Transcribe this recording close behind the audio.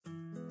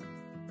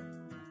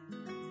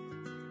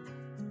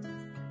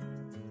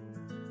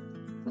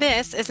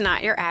This is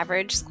not your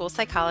average school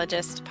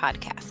psychologist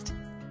podcast.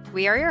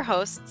 We are your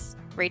hosts,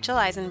 Rachel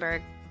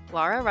Eisenberg,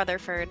 Laura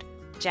Rutherford,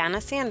 Jana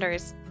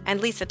Sanders,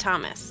 and Lisa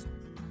Thomas.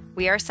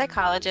 We are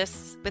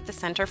psychologists with the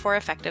Center for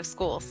Effective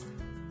Schools.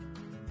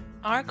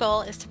 Our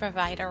goal is to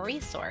provide a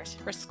resource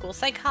for school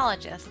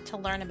psychologists to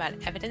learn about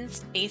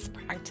evidence-based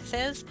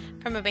practices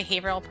from a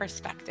behavioral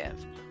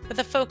perspective, with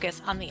a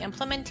focus on the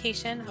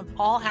implementation of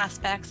all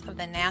aspects of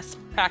the NASP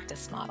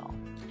practice model.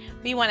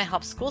 We want to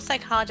help school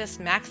psychologists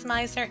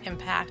maximize their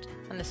impact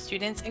on the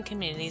students and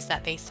communities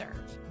that they serve.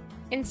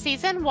 In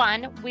Season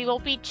 1, we will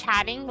be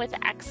chatting with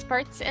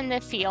experts in the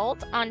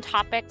field on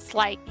topics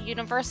like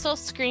universal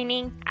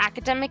screening,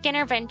 academic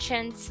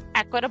interventions,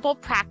 equitable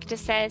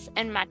practices,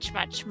 and much,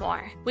 much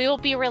more. We will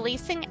be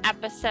releasing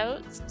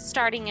episodes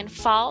starting in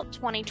fall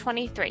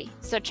 2023,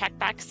 so check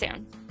back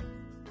soon.